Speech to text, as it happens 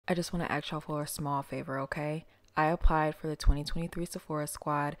I just want to ask y'all for a small favor, okay? I applied for the 2023 Sephora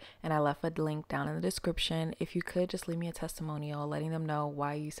Squad and I left a link down in the description. If you could just leave me a testimonial letting them know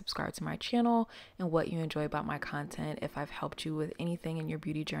why you subscribe to my channel and what you enjoy about my content. If I've helped you with anything in your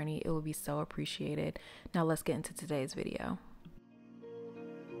beauty journey, it would be so appreciated. Now let's get into today's video.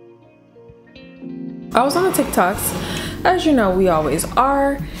 I was on the TikToks, as you know we always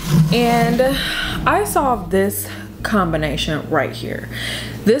are, and I saw this combination right here.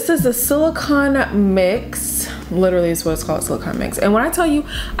 This is the silicone mix. Literally is what it's called, silicone mix. And when I tell you,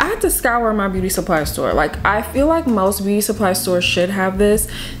 I had to scour my beauty supply store. Like, I feel like most beauty supply stores should have this.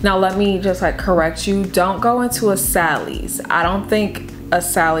 Now let me just like correct you, don't go into a Sally's. I don't think a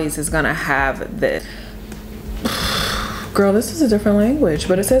Sally's is gonna have this. Girl, this is a different language,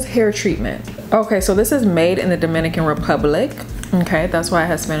 but it says hair treatment. Okay, so this is made in the Dominican Republic. Okay, that's why I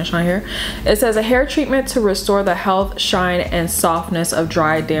have Spanish on here. It says a hair treatment to restore the health, shine, and softness of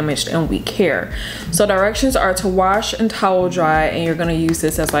dry, damaged, and weak hair. So directions are to wash and towel dry, and you're gonna use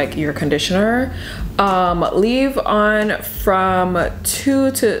this as like your conditioner. Leave on from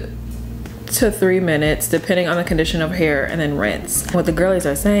 2 to 3 minutes depending on the condition of hair, and then rinse. What the girlies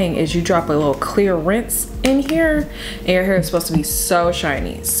are saying is you drop a little clear rinse in here and your hair is supposed to be so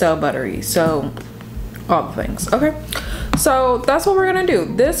shiny, so buttery, so all the things. Okay, so that's what we're gonna do.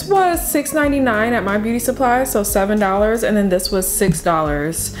 This was $6.99 at my beauty supply, so $7, and then this was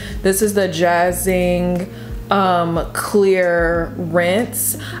 $6. This is the Jazzing clear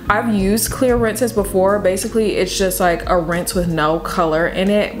rinse. I've used clear rinses before. Basically it's just like a rinse with no color in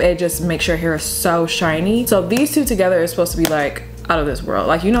it. It just makes your hair so shiny. So these two together is supposed to be like out of this world.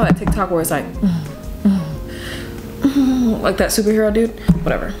 Like, you know that TikTok where it's like like that superhero dude,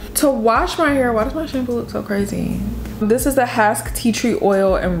 whatever. To wash my hair, why does my shampoo look so crazy? This is the Hask tea tree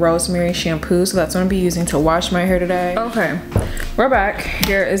oil and rosemary shampoo, so that's what I'm gonna be using to wash my hair today. Okay, we're back.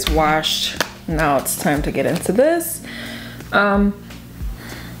 Hair is washed. Now it's time to get into this.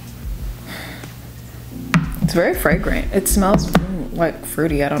 It's very fragrant. It smells like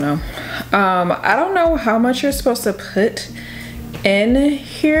fruity. I don't know. I don't know how much you're supposed to put in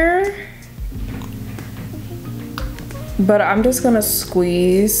here, but I'm just gonna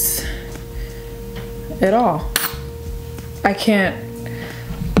squeeze it all. I can't.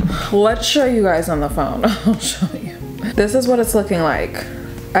 Let's show you guys on the phone. I'll show you. This is what it's looking like.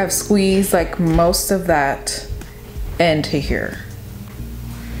 I've squeezed like most of that into here.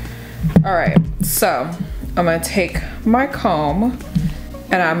 All right, so I'm gonna take my comb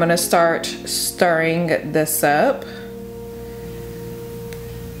and I'm gonna start stirring this up.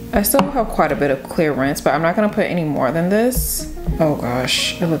 I still have quite a bit of clear rinse, but I'm not gonna put any more than this. Oh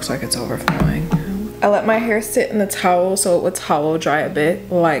gosh, it looks like it's overflowing. I let my hair sit in the towel so it would towel dry a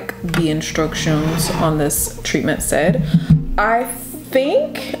bit, like the instructions on this treatment said. I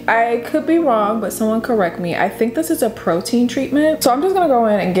think, I could be wrong, but someone correct me. I think this is a protein treatment. So I'm just gonna go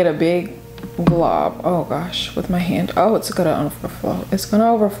in and get a big glob. Oh gosh, with my hand. Oh, it's gonna overflow. It's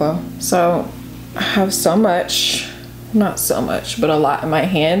gonna overflow. So I have so much, not so much, but a lot in my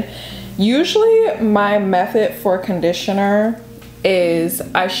hand. Usually my method for conditioner is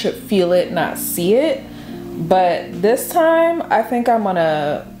I should feel it, not see it. But this time I think I'm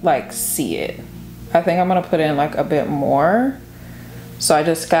gonna like see it. I think I'm gonna put in like a bit more. So I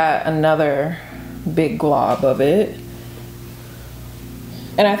just got another big glob of it.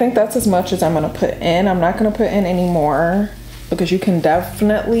 And I think that's as much as I'm gonna put in. I'm not gonna put in any more because you can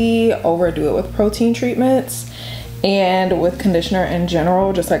definitely overdo it with protein treatments and with conditioner in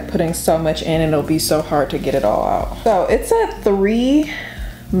general. Just like putting so much in, it'll be so hard to get it all out. So it's at 3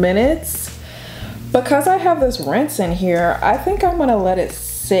 minutes. Because I have this rinse in here, I think I'm gonna let it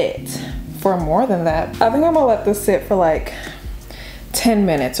sit for more than that. I think I'm gonna let this sit for like 10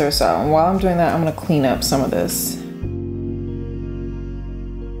 minutes or so. And while I'm doing that, I'm gonna clean up some of this.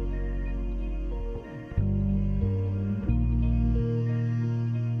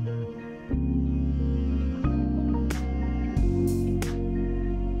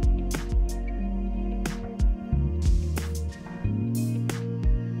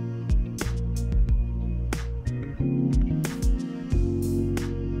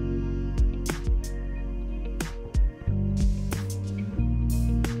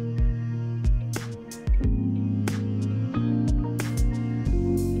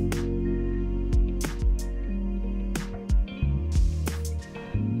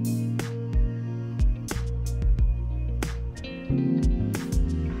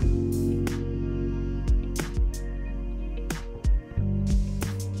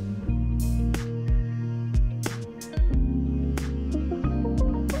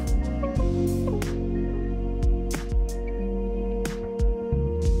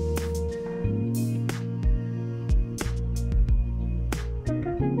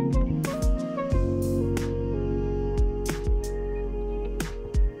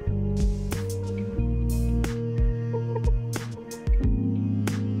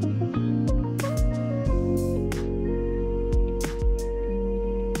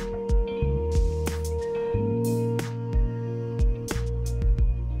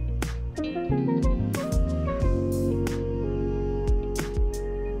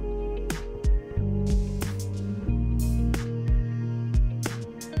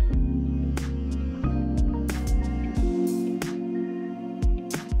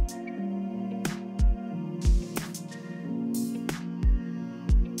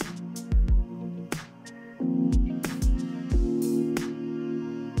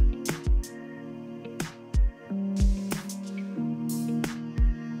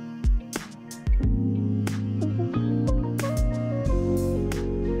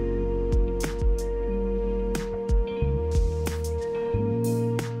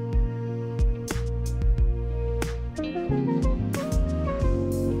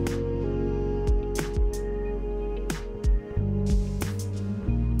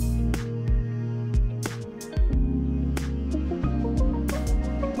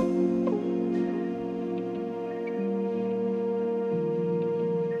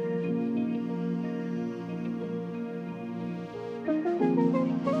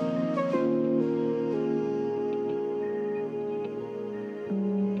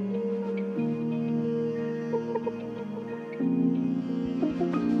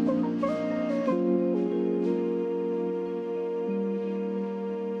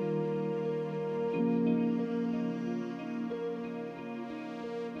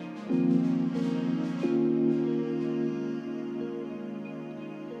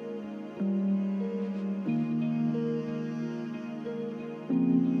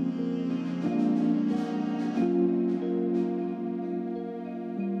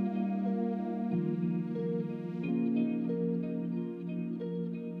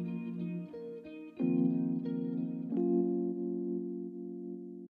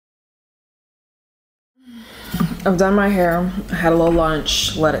 I've done my hair. I had a little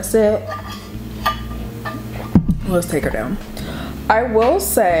lunch, let it sit. Let's take her down. I will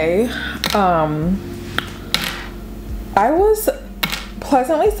say, I was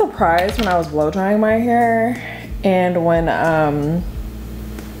pleasantly surprised when I was blow drying my hair and when I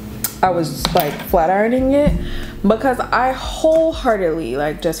was like flat ironing it, because I wholeheartedly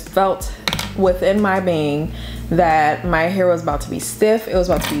like just felt within my being that my hair was about to be stiff, it was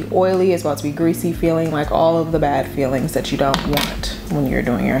about to be oily, it's about to be greasy feeling, like all of the bad feelings that you don't want when you're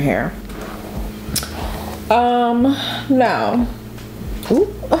doing your hair. Now,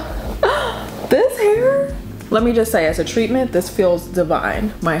 this hair, let me just say, as a treatment, this feels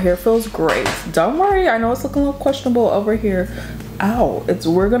divine. My hair feels great. Don't worry, I know it's looking a little questionable over here. Ow,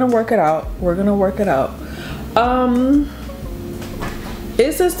 we're gonna work it out. We're gonna work it out.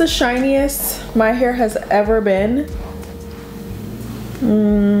 Is this the shiniest my hair has ever been?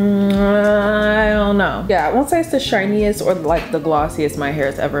 I don't know. Yeah, I won't say it's the shiniest or like the glossiest my hair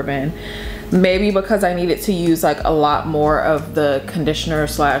has ever been. Maybe because I needed to use like a lot more of the conditioner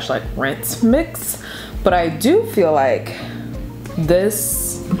slash like rinse mix. But I do feel like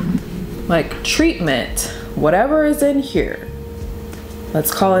this like treatment, whatever is in here,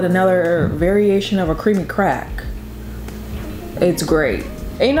 let's call it another variation of a creamy crack, it's great.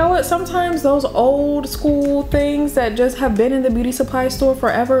 And you know what, sometimes those old school things that just have been in the beauty supply store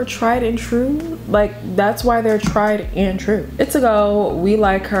forever, tried and true, like that's why they're tried and true. It's a go. We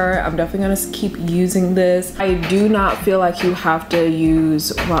like her. I'm definitely gonna keep using this. I do not feel like you have to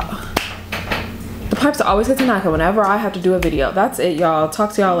use, well, the pipes always hit the knacker whenever I have to do a video. That's it, y'all.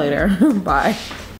 Talk to y'all later. Bye.